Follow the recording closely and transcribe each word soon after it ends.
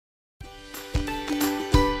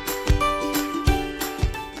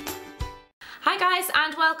guys,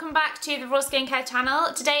 and welcome back to the Raw Skincare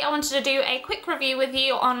channel. Today I wanted to do a quick review with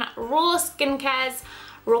you on Raw Skincare's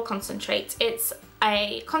Raw Concentrate. It's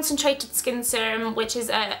a concentrated skin serum, which is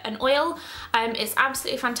an oil. It's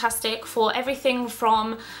absolutely fantastic for everything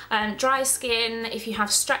from dry skin, if you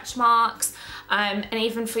have stretch marks, and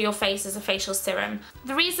even for your face as a facial serum.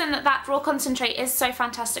 The reason that Raw Concentrate is so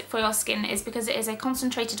fantastic for your skin is because it is a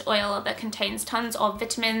concentrated oil that contains tons of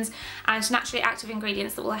vitamins and naturally active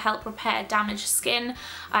ingredients that will help repair damaged skin.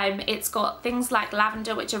 It's got things like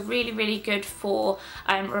lavender, which are really good for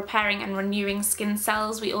repairing and renewing skin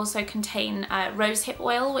cells. We also contain rosehip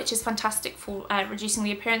oil, which is fantastic for reducing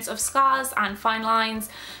the appearance of scars and fine lines.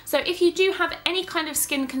 So if you do have any kind of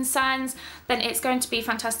skin concerns, then it's going to be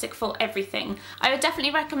fantastic for everything. I would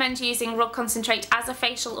definitely recommend using Raw Concentrate as a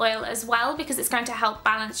facial oil as well, because it's going to help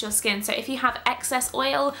balance your skin. So if you have excess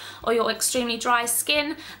oil or you're extremely dry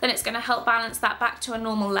skin, then it's going to help balance that back to a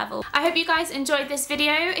normal level. I hope you guys enjoyed this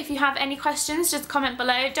video. If you have any questions, just comment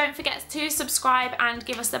below. Don't forget to subscribe and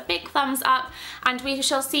give us a big thumbs up, and we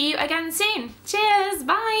shall see you again soon. Cheers,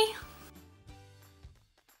 bye!